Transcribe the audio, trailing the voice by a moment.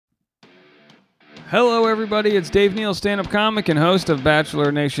Hello, everybody. It's Dave Neal, stand-up comic and host of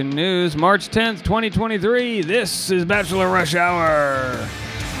Bachelor Nation News. March 10th, 2023. This is Bachelor Rush Hour.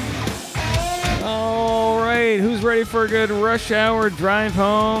 All right, who's ready for a good rush hour drive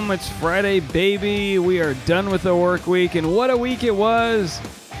home? It's Friday, baby. We are done with the work week, and what a week it was.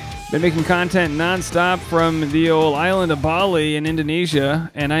 Been making content nonstop from the old island of Bali in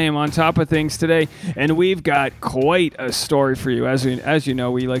Indonesia, and I am on top of things today, and we've got quite a story for you. As you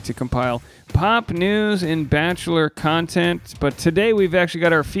know, we like to compile pop news and Bachelor content, but today we've actually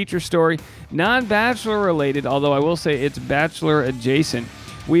got our feature story, non-Bachelor related, although I will say it's Bachelor adjacent.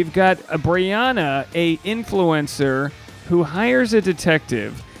 We've got a Brianna, a influencer, who hires a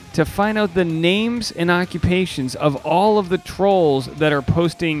detective to find out the names and occupations of all of the trolls that are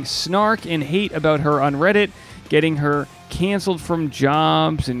posting snark and hate about her on Reddit, getting her canceled from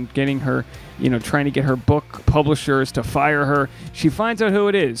jobs and getting her, trying to get her book publishers to fire her. She finds out who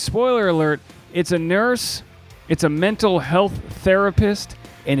it is. Spoiler alert, it's a nurse, it's a mental health therapist,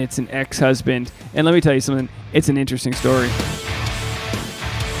 and it's an ex-husband. And let me tell you something, it's an interesting story.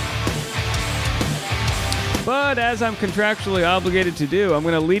 But as I'm contractually obligated to do, I'm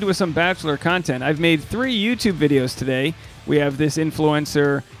going to lead with some Bachelor content. I've made 3 YouTube videos today. We have this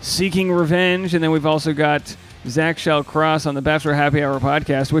influencer seeking revenge, and then we've also got Zach Shallcross on the Bachelor Happy Hour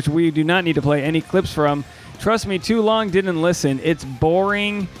podcast, which we do not need to play any clips from. Trust me, too long, didn't listen. It's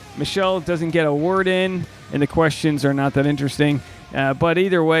boring. Michelle doesn't get a word in, and the questions are not that interesting. But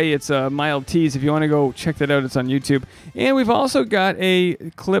either way, it's a mild tease. If you want to go check that out, it's on YouTube. And we've also got a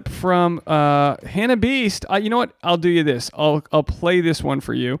clip from Hannah Beast. You know what? I'll do you this. I'll play this one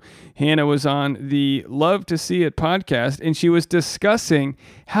for you. Hannah was on the Love to See It podcast, and she was discussing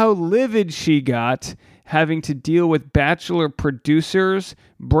how livid she got having to deal with Bachelor producers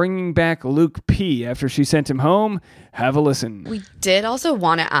bringing back Luke P. after she sent him home. Have a listen. We did also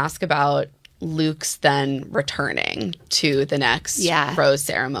want to ask about Luke's then returning to the next rose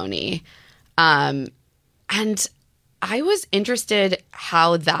ceremony. And I was interested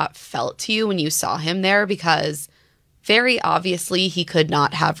how that felt to you when you saw him there, because very obviously he could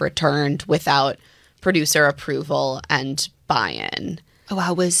not have returned without producer approval and buy-in. Oh,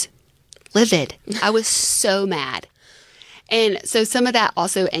 I was livid. I was so mad. And so some of that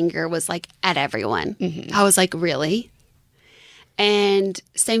also anger was like at everyone. Mm-hmm. I was like, really? And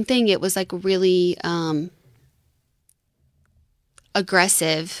same thing, it was like really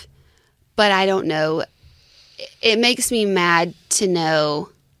aggressive, but I don't know. It makes me mad to know.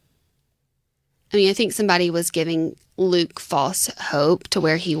 I mean, I think somebody was giving Luke false hope to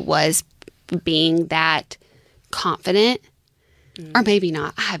where he was being that confident, or maybe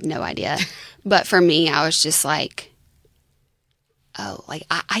not. I have no idea. But for me, I was just like, oh, like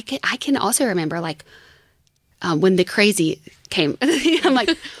I can also remember like when the crazy came. I'm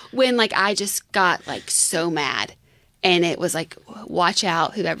like, when like I just got like so mad, and it was like, watch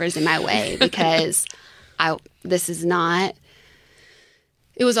out, whoever's in my way, because this is not.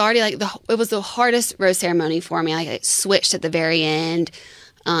 It was already like it was the hardest rose ceremony for me. Like it switched at the very end.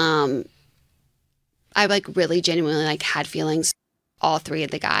 I like really genuinely like had feelings all 3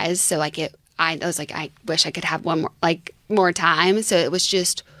 of the guys. So like I was like, I wish I could have one more time. So it was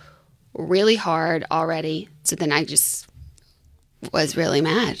just really hard already. So then I just was really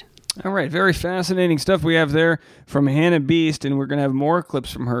mad. All right, very fascinating stuff we have there from Hannah Beast, and we're going to have more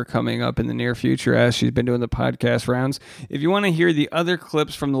clips from her coming up in the near future as she's been doing the podcast rounds. If you want to hear the other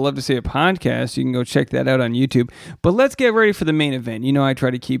clips from the Love to See It podcast, you can go check that out on YouTube. But let's get ready for the main event. You know, I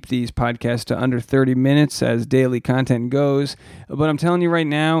try to keep these podcasts to under 30 minutes as daily content goes, but I'm telling you right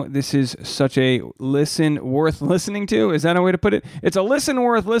now, this is such a listen worth listening to. Is that a way to put it? It's a listen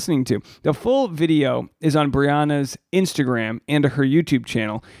worth listening to. The full video is on Brianna's Instagram and her YouTube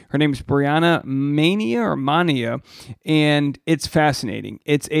channel. Her name is Brianna Mania, and it's fascinating.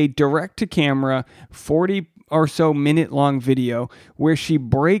 It's a direct-to-camera, 40 or so minute-long video where she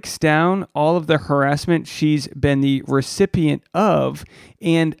breaks down all of the harassment she's been the recipient of,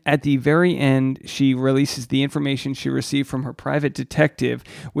 and at the very end, she releases the information she received from her private detective,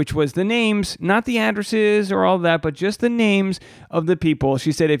 which was the names, not the addresses or all that, but just the names of the people.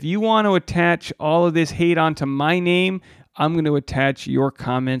 She said, if you want to attach all of this hate onto my name, I'm going to attach your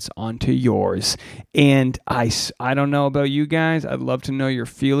comments onto yours. And I don't know about you guys. I'd love to know your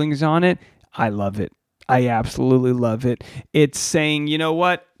feelings on it. I love it. I absolutely love it. It's saying, you know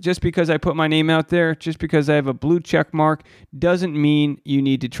what? Just because I put my name out there, just because I have a blue check mark, doesn't mean you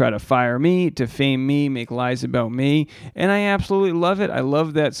need to try to fire me, defame me, make lies about me. And I absolutely love it. I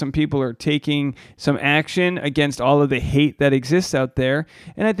love that some people are taking some action against all of the hate that exists out there.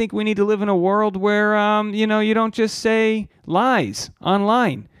 And I think we need to live in a world where, you don't just say lies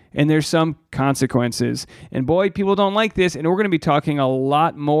online. and there's some consequences. And boy, people don't like this, and we're going to be talking a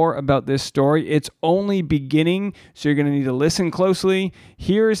lot more about this story. It's only beginning, so you're going to need to listen closely.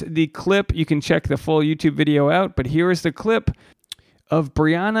 Here's the clip. You can check the full YouTube video out, but here is the clip of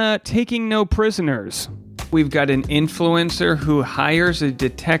Brianna taking no prisoners. We've got an influencer who hires a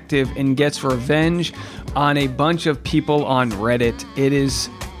detective and gets revenge on a bunch of people on Reddit. It is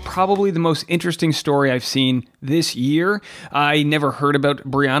probably the most interesting story I've seen this year. I never heard about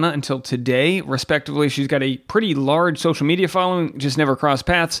Brianna until today. Respectively, she's got a pretty large social media following, just never crossed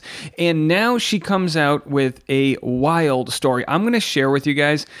paths. And now she comes out with a wild story. I'm going to share with you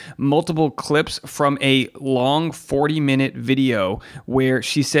guys multiple clips from a long 40-minute video where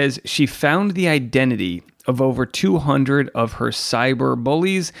she says she found the identity of over 200 of her cyber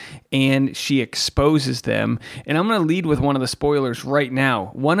bullies, and she exposes them. And I'm going to lead with one of the spoilers right now.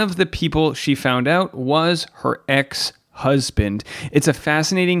 One of the people she found out was her ex-husband. It's a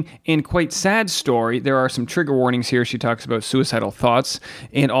fascinating and quite sad story. There are some trigger warnings here. She talks about suicidal thoughts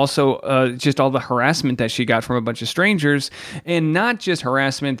and also just all the harassment that she got from a bunch of strangers. And not just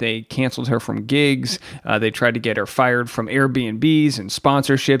harassment, they canceled her from gigs. They tried to get her fired from Airbnbs and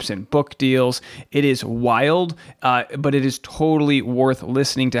sponsorships and book deals. It is wild, but it is totally worth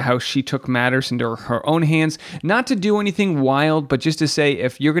listening to how she took matters into her own hands. Not to do anything wild, but just to say,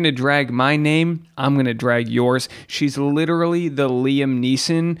 if you're going to drag my name, I'm going to drag yours. She's literally the Liam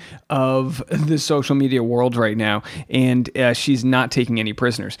Neeson of the social media world right now, and she's not taking any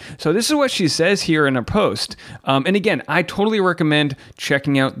prisoners. So this is what she says here in a post. And again, I totally recommend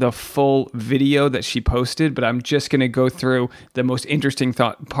checking out the full video that she posted, but I'm just going to go through the most interesting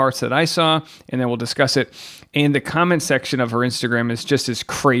parts that I saw, and then we'll discuss it. And the comment section of her Instagram is just as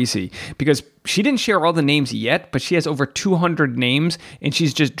crazy because she didn't share all the names yet, but she has over 200 names and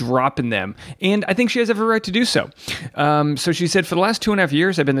she's just dropping them. And I think she has every right to do so. So she said, for the last 2.5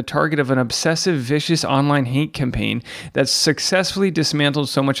 years, I've been the target of an obsessive, vicious online hate campaign that successfully dismantled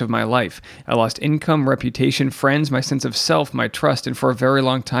so much of my life. I lost income, reputation, friends, my sense of self, my trust, and for a very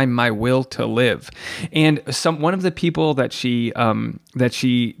long time, my will to live. And one of the people that she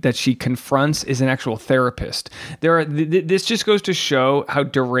confronts is an actual therapist. This just goes to show how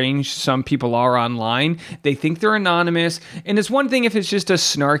deranged some people are online. They think they're anonymous, and it's one thing if it's just a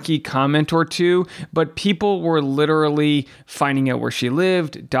snarky comment or two, but people were literally finding out where she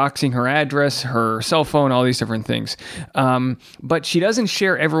lived, doxing her address, her cell phone, all these different things. But she doesn't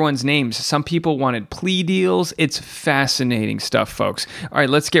share everyone's names. Some people wanted plea deals. It's fascinating stuff, folks. All right,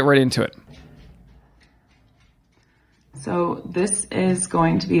 let's get right into it. So this is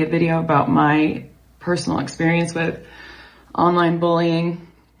going to be a video about my personal experience with online bullying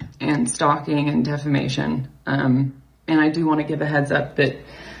and stalking and defamation. And I do want to give a heads up that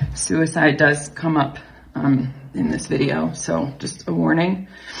suicide does come up in this video. So just a warning.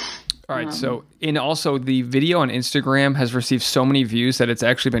 All right. And also the video on Instagram has received so many views that it's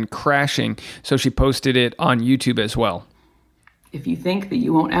actually been crashing. So she posted it on YouTube as well. If you think that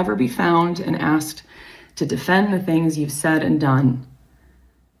you won't ever be found and asked to defend the things you've said and done,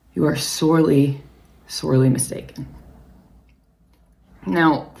 you are sorely, sorely mistaken.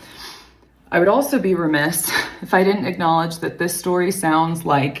 Now, I would also be remiss if I didn't acknowledge that this story sounds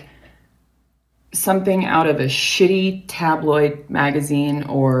like something out of a shitty tabloid magazine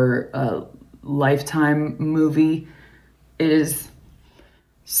or a Lifetime movie. It is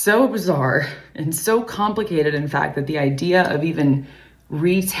so bizarre and so complicated, in fact, that the idea of even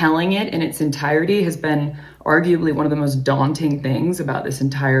retelling it in its entirety has been arguably one of the most daunting things about this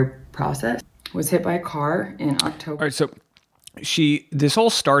entire process. Was hit by a car in October. All right, so this all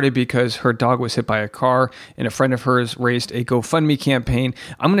started because her dog was hit by a car and a friend of hers raised a GoFundMe campaign.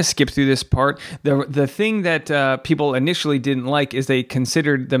 I'm going to skip through this part. The thing that people initially didn't like is they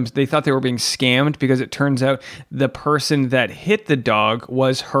thought they were being scammed because it turns out the person that hit the dog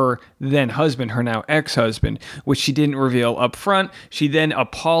was her then husband, her now ex-husband, which she didn't reveal up front. She then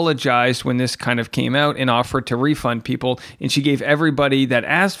apologized when this kind of came out and offered to refund people. And she gave everybody that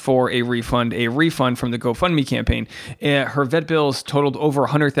asked for a refund from the GoFundMe campaign. Her vet bills totaled over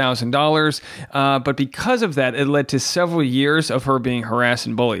 $100,000, but because of that, it led to several years of her being harassed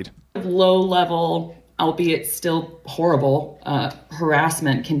and bullied. Low level, albeit still horrible,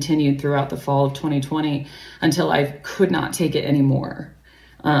 harassment continued throughout the fall of 2020 until I could not take it anymore.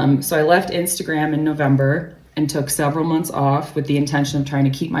 So I left Instagram in November and took several months off with the intention of trying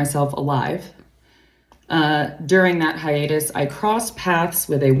to keep myself alive. During that hiatus, I crossed paths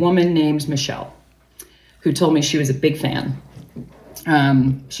with a woman named Michelle, who told me she was a big fan.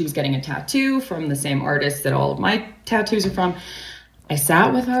 She was getting a tattoo from the same artist that all of my tattoos are from. I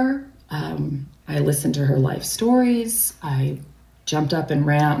sat with her. I listened to her life stories. I jumped up and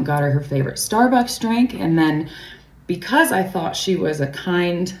ran out and got her favorite Starbucks drink. And then because I thought she was a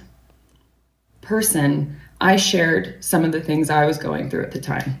kind person, I shared some of the things I was going through at the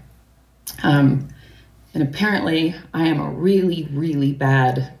time. And apparently I am a really, really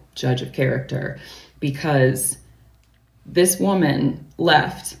bad judge of character, because this woman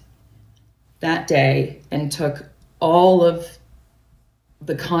left that day and took all of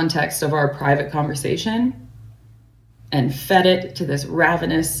the context of our private conversation and fed it to this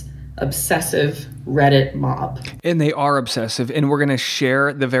ravenous, obsessive Reddit mob. And they are obsessive. And we're going to share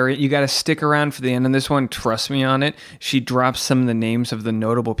you got to stick around for the end of this one. Trust me on it. She drops some of the names of the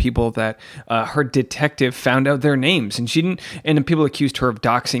notable people that her detective found out their names. And and people accused her of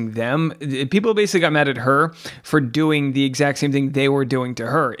doxing them. People basically got mad at her for doing the exact same thing they were doing to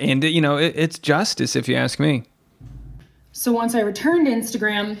her. And, it's justice, if you ask me. So once I returned to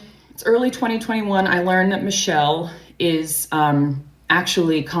Instagram, it's early 2021, I learned that Michelle is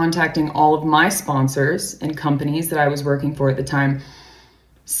actually contacting all of my sponsors and companies that I was working for at the time,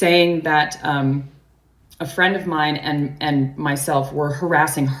 saying that a friend of mine and myself were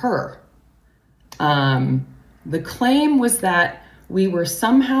harassing her. The claim was that we were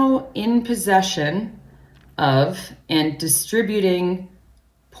somehow in possession of and distributing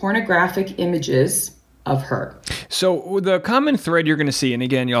pornographic images of her. So the common thread you're going to see, and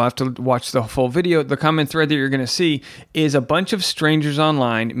again, you'll have to watch the full video, the common thread that you're going to see is a bunch of strangers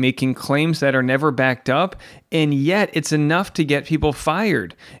online making claims that are never backed up, and yet it's enough to get people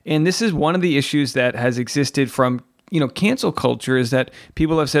fired. And this is one of the issues that has existed from cancel culture, is that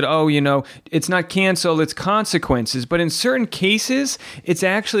people have said, it's not cancel, it's consequences. But in certain cases, it's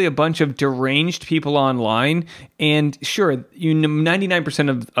actually a bunch of deranged people online. And sure,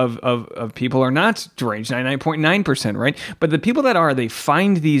 99% of people are not deranged, 99.9%, right? But the people that are, they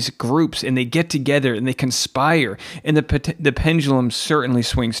find these groups and they get together and they conspire. And the pendulum certainly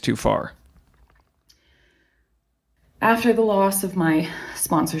swings too far. After the loss of my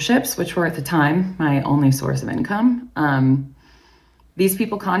sponsorships, which were at the time my only source of income, these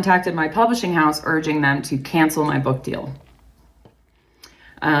people contacted my publishing house urging them to cancel my book deal.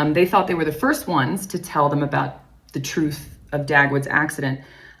 They thought they were the first ones to tell them about the truth of Dagwood's accident,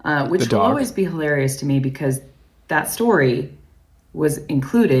 which will always be hilarious to me because that story was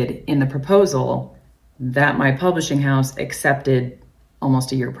included in the proposal that my publishing house accepted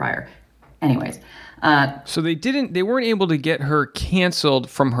almost a year prior. Anyways. So they weren't able to get her canceled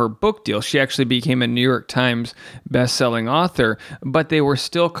from her book deal. She actually became a New York Times best-selling author, but they were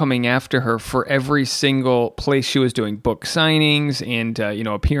still coming after her for every single place she was doing book signings and,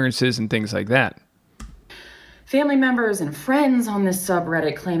 appearances and things like that. Family members and friends on this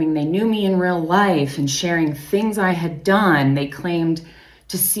subreddit claiming they knew me in real life and sharing things I had done. They claimed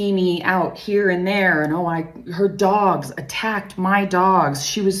to see me out here and there, and her dogs attacked my dogs.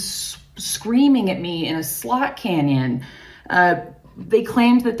 She was screaming at me in a slot canyon. They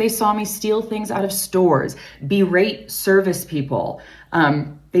claimed that they saw me steal things out of stores, berate service people.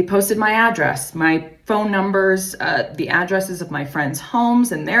 They posted my address, my phone numbers, the addresses of my friends'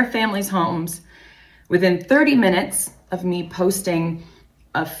 homes and their families' homes. Within 30 minutes of me posting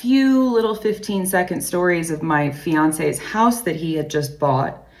a few little 15-second stories of my fiance's house that he had just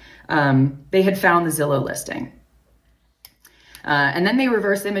bought, they had found the Zillow listing. And then they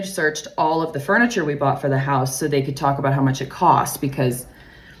reverse image searched all of the furniture we bought for the house so they could talk about how much it cost because,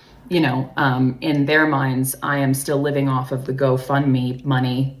 in their minds, I am still living off of the GoFundMe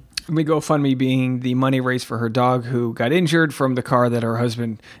money. The GoFundMe being the money raised for her dog who got injured from the car that her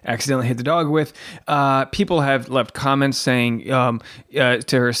husband accidentally hit the dog with. People have left comments saying to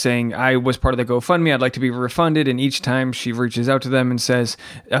her saying, I was part of the GoFundMe. I'd like to be refunded. And each time she reaches out to them and says,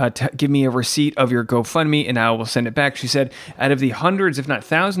 give me a receipt of your GoFundMe and I will send it back. She said out of the hundreds, if not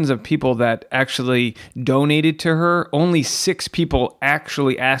thousands of people that actually donated to her, only 6 people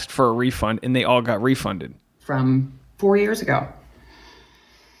actually asked for a refund and they all got refunded. From 4 years ago.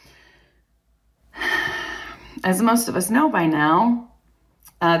 As most of us know by now,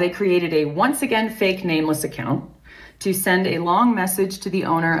 they created a once again fake nameless account to send a long message to the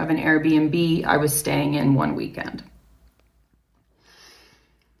owner of an Airbnb I was staying in one weekend.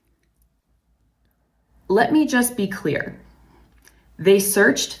 Let me just be clear. They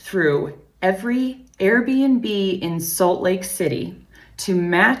searched through every Airbnb in Salt Lake City to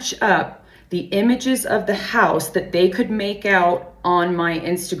match up the images of the house that they could make out on my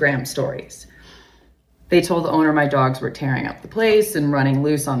Instagram stories. They told the owner my dogs were tearing up the place and running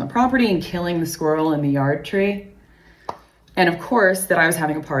loose on the property and killing the squirrel in the yard tree. And of course, that I was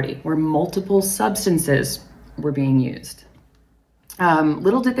having a party where multiple substances were being used.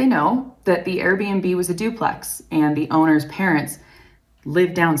 Little did they know that the Airbnb was a duplex and the owner's parents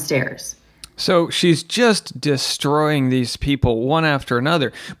live downstairs. So she's just destroying these people one after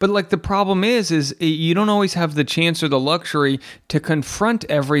another. But like the problem is you don't always have the chance or the luxury to confront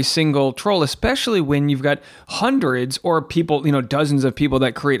every single troll, especially when you've got hundreds or people, dozens of people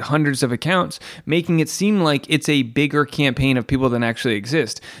that create hundreds of accounts, making it seem like it's a bigger campaign of people than actually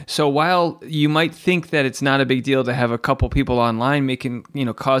exist. So while you might think that it's not a big deal to have a couple people online making,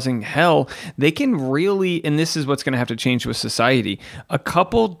 causing hell, they can really, and this is what's going to have to change with society, a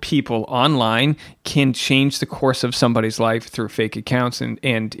couple people online can change the course of somebody's life through fake accounts and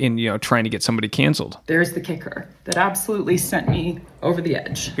trying to get somebody canceled. There's the kicker that absolutely sent me over the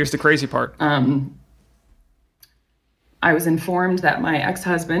edge. Here's the crazy part. I was informed that my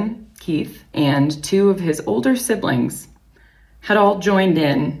ex-husband, Keith, and 2 of his older siblings had all joined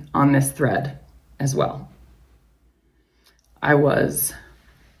in on this thread as well. I was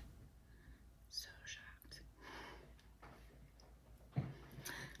so shocked.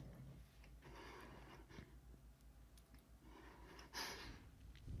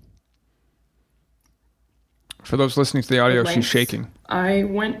 For those listening to the audio, she's shaking. I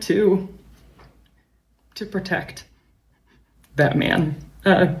went to protect that man.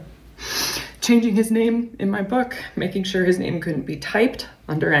 Changing his name in my book, making sure his name couldn't be typed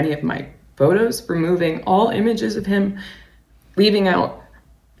under any of my photos, removing all images of him, leaving out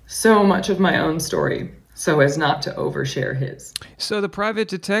so much of my own story so as not to overshare his. So the private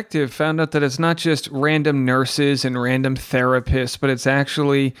detective found out that it's not just random nurses and random therapists, but it's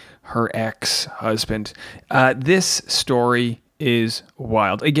actually her ex-husband. This story is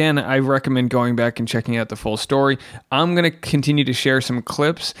wild. Again, I recommend going back and checking out the full story. I'm going to continue to share some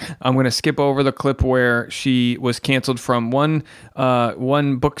clips. I'm going to skip over the clip where she was canceled from one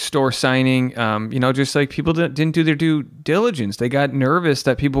bookstore signing. Just like people didn't do their due diligence. They got nervous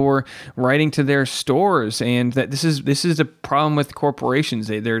that people were writing to their stores, and that this is the problem with corporations.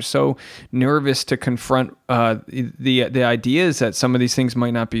 They're so nervous to confront the ideas that some of these things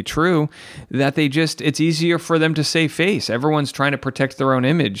might not be true, that it's easier for them to save face. Everyone's trying to protect their own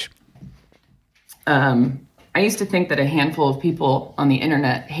image. I used to think that a handful of people on the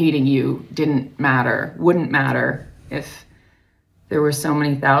internet hating you wouldn't matter if there were so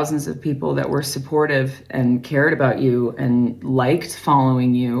many thousands of people that were supportive and cared about you and liked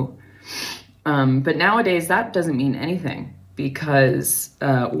following you. But nowadays that doesn't mean anything, because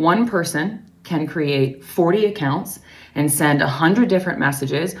one person can create 40 accounts and send 100 different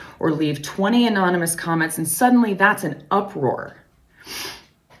messages or leave 20 anonymous comments, and suddenly that's an uproar.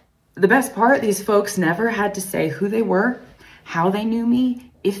 The best part, these folks never had to say who they were, how they knew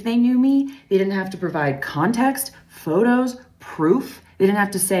me, if they knew me. They didn't have to provide context, photos, proof. They didn't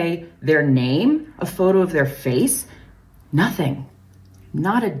have to say their name, a photo of their face. Nothing.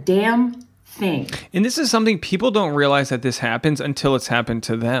 Not a damn thing. And this is something people don't realize that this happens until it's happened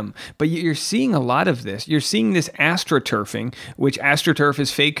to them. But you're seeing a lot of this. You're seeing this astroturfing, which astroturf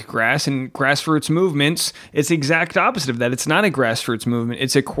is fake grass, and grassroots movements, it's the exact opposite of that. It's not a grassroots movement.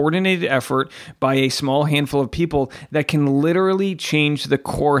 It's a coordinated effort by a small handful of people that can literally change the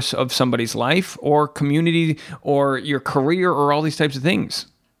course of somebody's life or community or your career or all these types of things.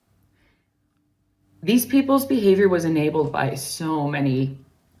 These people's behavior was enabled by so many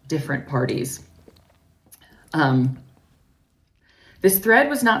different parties. This thread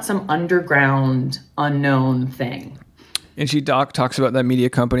was not some underground, unknown thing. And she talks about that media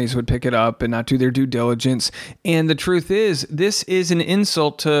companies would pick it up and not do their due diligence. And the truth is, this is an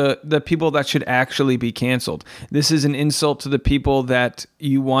insult to the people that should actually be canceled. This is an insult to the people that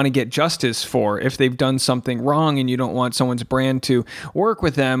you want to get justice for if they've done something wrong and you don't want someone's brand to work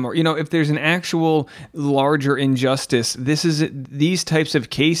with them. Or, if there's an actual larger injustice, these types of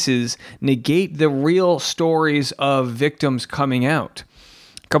cases negate the real stories of victims coming out.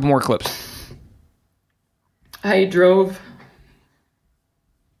 A couple more clips. I drove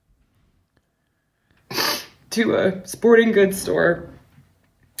to a sporting goods store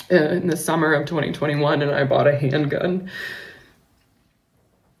in the summer of 2021, and I bought a handgun.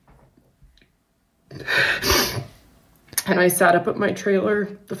 And I sat up at my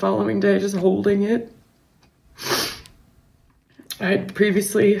trailer the following day just holding it. I had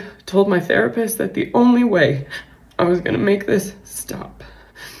previously told my therapist that the only way I was going to make this stop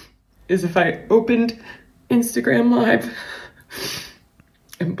is if I opened Instagram Live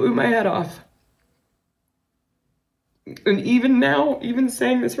and blew my head off. And even now, even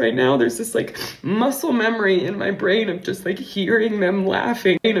saying this right now, there's this muscle memory in my brain of just hearing them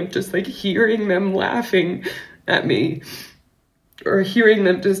laughing, at me, or hearing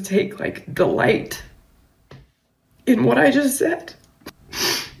them just take delight in what I just said.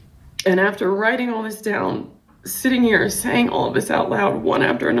 And after writing all this down, sitting here saying all of this out loud, one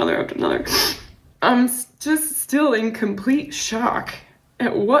after another, I'm just still in complete shock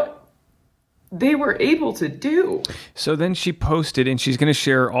at what they were able to do. So then she posted, and she's going to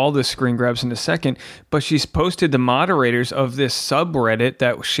share all the screen grabs in a second, but she's posted the moderators of this subreddit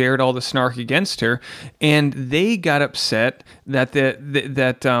that shared all the snark against her, and they got upset that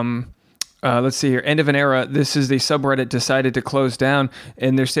let's see here, end of an era, this is the subreddit decided to close down,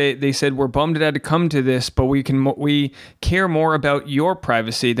 and they said, we're bummed it had to come to this, but we care more about your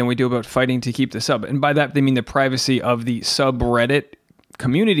privacy than we do about fighting to keep the sub. And by that, they mean the privacy of the subreddit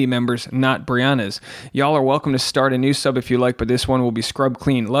community members, not Brianna's. Y'all are welcome to start a new sub if you like, but this one will be scrubbed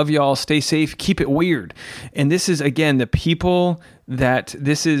clean. Love y'all. Stay safe. Keep it weird. And this is, again, the people that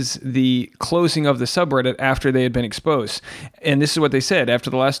this is the closing of the subreddit after they had been exposed. And this is what they said. After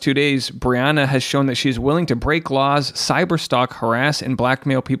the last 2 days, Brianna has shown that she is willing to break laws, cyberstalk, harass, and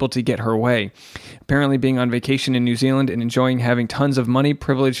blackmail people to get her way. Apparently being on vacation in New Zealand and enjoying having tons of money,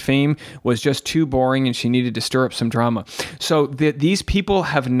 privilege, fame was just too boring, and she needed to stir up some drama. So these people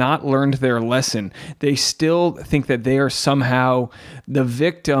have not learned their lesson. They still think that they are somehow the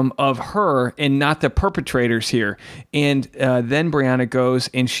victim of her and not the perpetrators here. And then Brianna goes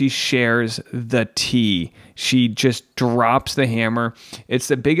and she shares the tea. She just drops the hammer. It's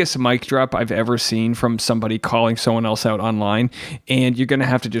the biggest mic drop I've ever seen from somebody calling someone else out online. And you're going to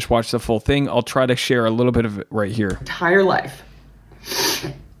have to just watch the full thing. I'll try to share a little bit of it right here. Entire life.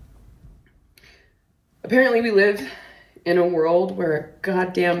 Apparently we live in a world where a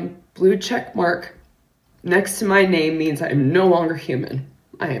goddamn blue check mark next to my name means I am no longer human.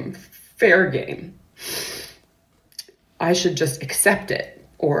 I am fair game. I should just accept it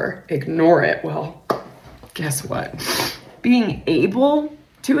or ignore it. Well, guess what? Being able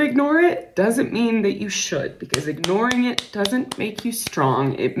to ignore it doesn't mean that you should, because ignoring it doesn't make you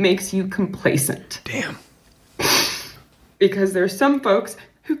strong. It makes you complacent. Damn. Because there's some folks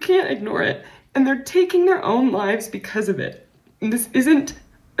who can't ignore it, and they're taking their own lives because of it. And this isn't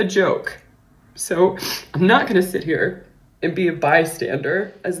a joke. So I'm not going to sit here and be a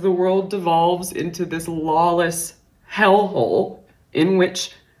bystander as the world devolves into this lawless hellhole in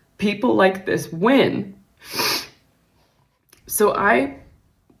which people like this win. So I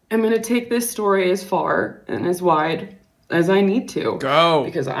am going to take this story as far and as wide as I need to. Go.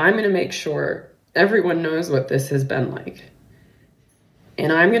 Because I'm going to make sure everyone knows what this has been like.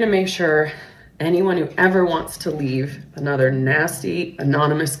 And I'm going to make sure anyone who ever wants to leave another nasty,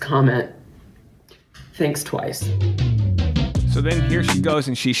 anonymous comment thinks twice. So then here she goes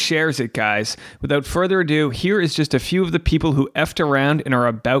and she shares it, guys. Without further ado, here is just a few of the people who effed around and are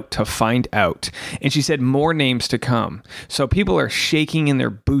about to find out. And she said more names to come. So people are shaking in their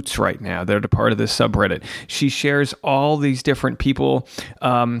boots right now. They're a part of this subreddit. She shares all these different people.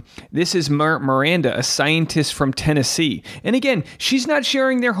 This is Miranda, a scientist from Tennessee. And again, she's not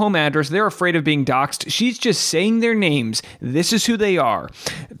sharing their home address. They're afraid of being doxxed. She's just saying their names. This is who they are.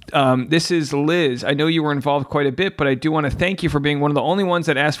 This is Liz. I know you were involved quite a bit, but I do want to thank you for being one of the only ones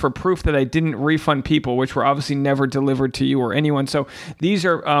that asked for proof that I didn't refund people, which were obviously never delivered to you or anyone. So these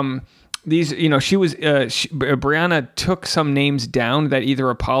are Brianna took some names down that either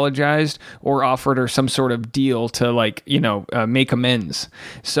apologized or offered her some sort of deal to make amends.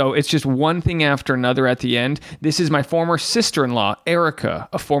 So it's just one thing after another at the end. This is my former sister-in-law, Erica,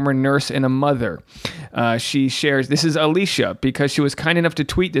 a former nurse and a mother. She shares, this is Alicia, because she was kind enough to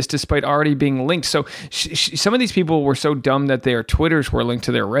tweet this despite already being linked. So some of these people were so dumb that their Twitters were linked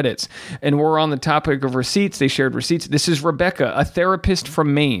to their Reddits. And we're on the topic of receipts. They shared receipts. This is Rebecca, a therapist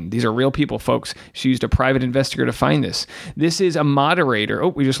from Maine. These are real people, folks. She used a private investigator to find this. This is a moderator. Oh,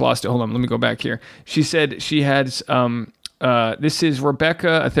 we just lost it. Hold on. Let me go back here. She said she had... this is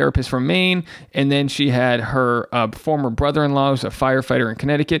Rebecca, a therapist from Maine, and then she had her former brother-in-law, who's a firefighter in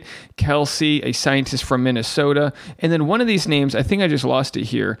Connecticut, Kelsey, a scientist from Minnesota, and then one of these names, I think I just lost it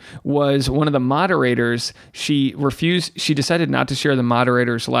here, was one of the moderators. She decided not to share the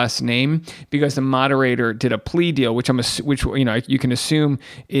moderator's last name because the moderator did a plea deal, which you can assume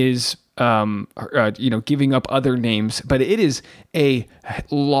is giving up other names, but it is a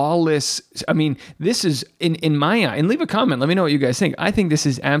lawless. I mean, this is in my eye. And leave a comment. Let me know what you guys think. I think this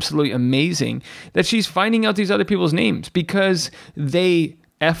is absolutely amazing that she's finding out these other people's names because they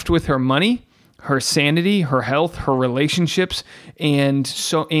effed with her money, her sanity, her health, her relationships, and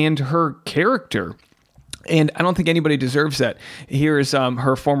her character. And I don't think anybody deserves that. Here's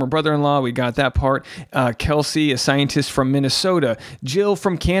her former brother-in-law. We got that part. Kelsey, a scientist from Minnesota. Jill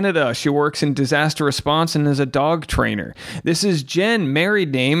from Canada. She works in disaster response and is a dog trainer. This is Jen,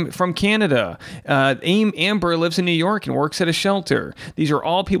 married name, from Canada. Amber lives in New York and works at a shelter. These are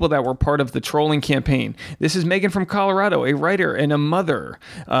all people that were part of the trolling campaign. This is Megan from Colorado, a writer and a mother.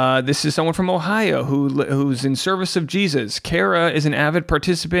 This is someone from Ohio who's in service of Jesus. Kara is an avid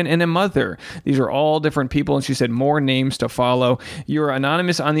participant and a mother. These are all different people, and she said more names to follow. You're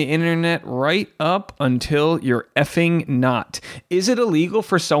anonymous on the internet right up until you're effing not. Is it illegal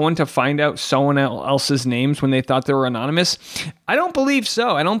for someone to find out someone else's names when they thought they were anonymous? I don't believe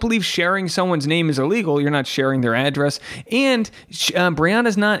so. I don't believe sharing someone's name is illegal. You're not sharing their address, and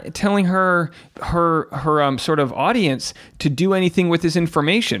Brianna's not telling her sort of audience to do anything with this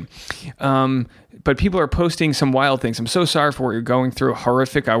information. But people are posting some wild things. I'm so sorry for what you're going through.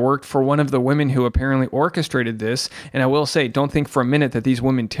 Horrific. I worked for one of the women who apparently orchestrated this. And I will say, don't think for a minute that these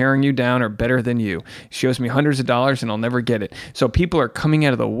women tearing you down are better than you. She owes me hundreds of dollars and I'll never get it. So people are coming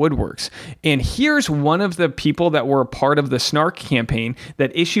out of the woodworks. And here's one of the people that were a part of the snark campaign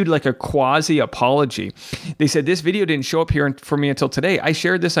that issued like a quasi apology. They said, this video didn't show up here for me until today. I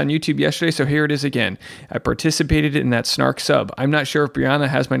shared this on YouTube yesterday, so here it is again. I participated in that snark sub. I'm not sure if Brianna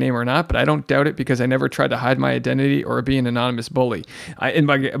has my name or not, but I don't doubt it because I never tried to hide my identity or be an anonymous bully. And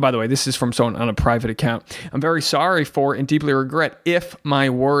by the way, this is from someone on a private account. I'm very sorry for and deeply regret if my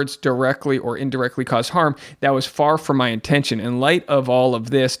words directly or indirectly caused harm. That was far from my intention. In light of all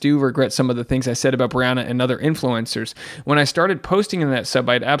of this, do regret some of the things I said about Brianna and other influencers. When I started posting in that sub,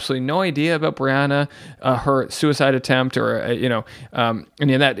 I had absolutely no idea about Brianna, her suicide attempt, or any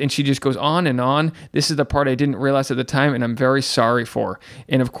of that. And she just goes on and on. This is the part I didn't realize at the time, and I'm very sorry for.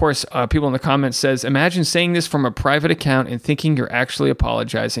 And of course, people in the comments says, imagine saying this from a private account and thinking you're actually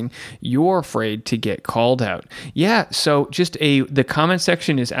apologizing. You're afraid to get called out. Yeah, so just the comment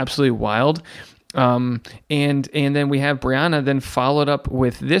section is absolutely wild. And then we have Brianna then followed up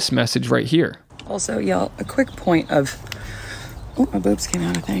with this message right here. Also, y'all, a quick point of... Oh, my boobs came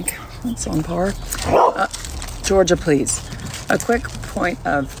out, I think. That's on par. Georgia, please. A quick point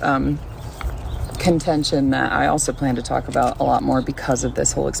of contention that I also plan to talk about a lot more because of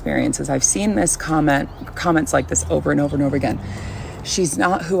this whole experience is I've seen this comments like this over and over and over again. She's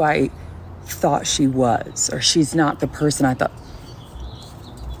not who I thought she was, or she's not the person I thought.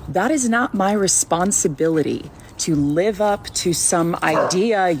 That is not my responsibility to live up to some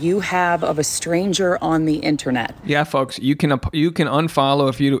idea you have of a stranger on the internet. Yeah, folks, you can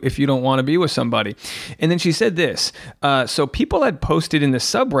unfollow if you don't want to be with somebody. And then she said this. So people had posted in the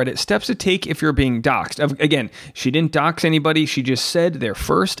subreddit steps to take if you're being doxxed. Again, she didn't dox anybody. She just said their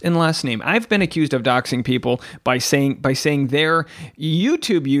first and last name. I've been accused of doxing people by saying their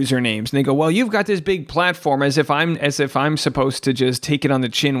YouTube usernames, and they go, "Well, you've got this big platform," as if I'm supposed to just take it on the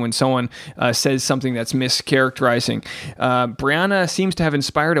chin when someone says something that's mischaracterized. Brianna seems to have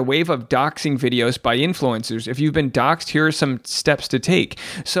inspired a wave of doxing videos by influencers. If you've been doxed, here are some steps to take.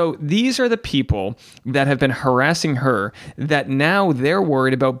 So these are the people that have been harassing her that now they're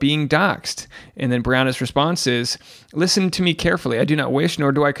worried about being doxed. And then Brianna's response is, listen to me carefully. I do not wish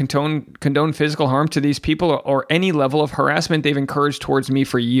nor do I condone physical harm to these people or any level of harassment they've encouraged towards me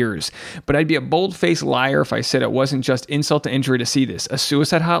for years. But I'd be a bold-faced liar if I said it wasn't just insult to injury to see this. A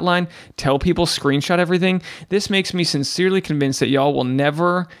suicide hotline? Tell people, screenshot everything? This makes me sincerely convinced that y'all will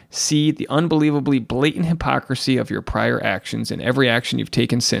never see the unbelievably blatant hypocrisy of your prior actions and every action you've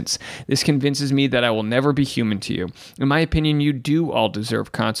taken since. This convinces me that I will never be human to you. In my opinion, you do all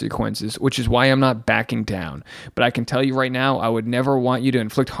deserve consequences, which is why I'm not backing down. But I can tell you right now, I would never want you to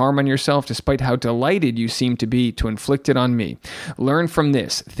inflict harm on yourself, despite how delighted you seem to be to inflict it on me. Learn from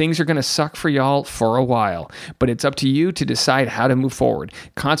this. Things are going to suck for y'all for a while, but it's up to you to decide how to move forward.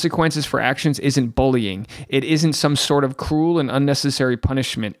 Consequences for actions isn't bullying. It isn't some sort of cruel and unnecessary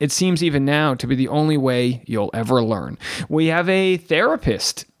punishment. It seems even now to be the only way you'll ever learn. We have a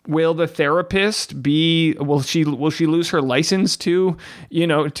therapist. Will the therapist will she lose her license to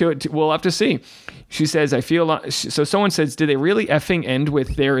we'll have to see. She says, so someone says, did they really effing end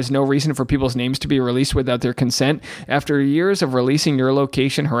with there is no reason for people's names to be released without their consent? After years of releasing your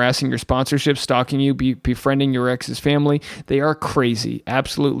location, harassing your sponsorship, stalking you, befriending your ex's family, they are crazy,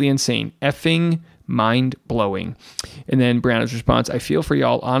 absolutely insane, effing mind-blowing. And then Brianna's response, I feel for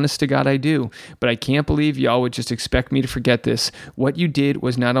y'all, honest to God I do, but I can't believe y'all would just expect me to forget this. What you did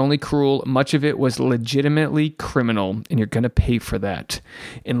was not only cruel, much of it was legitimately criminal, and you're going to pay for that.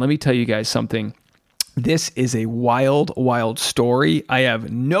 And let me tell you guys something. This is a wild, wild story. I have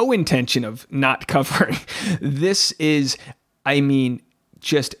no intention of not covering. This is,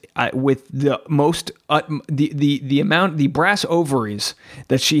 just with the most the brass ovaries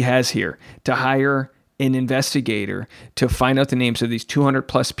that she has here to hire an investigator to find out the names of these 200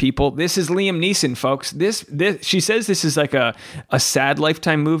 plus people. This is Liam Neeson, folks. This she says this is like a sad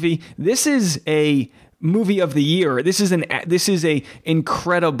Lifetime movie. This is a movie of the year. This is a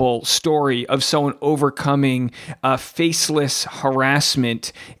incredible story of someone overcoming faceless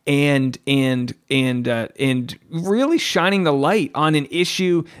harassment and really shining the light on an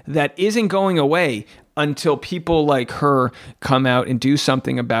issue that isn't going away until people like her come out and do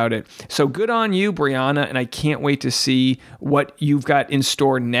something about it. So good on you, Brianna, and I can't wait to see what you've got in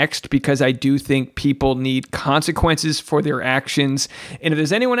store next, because I do think people need consequences for their actions. And if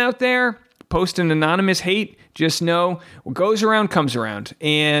there's anyone out there posting anonymous hate, just know what goes around comes around.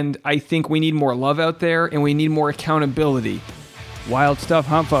 And I think we need more love out there, and we need more accountability. Wild stuff,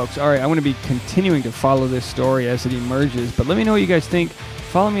 huh, folks? All right, I'm going to be continuing to follow this story as it emerges, but let me know what you guys think.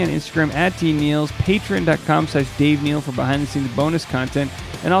 Follow me on Instagram @Dneils, patreon.com/Dave Neal for behind-the-scenes bonus content.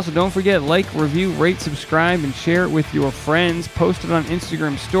 And also, don't forget, like, review, rate, subscribe, and share it with your friends. Post it on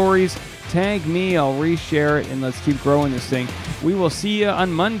Instagram stories. Tag me, I'll reshare it, and let's keep growing this thing. We will see you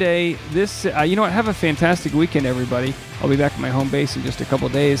on Monday. You know what? Have a fantastic weekend, everybody. I'll be back at my home base in just a couple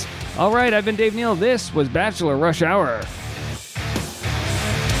days. All right, I've been Dave Neal. This was Bachelor Rush Hour.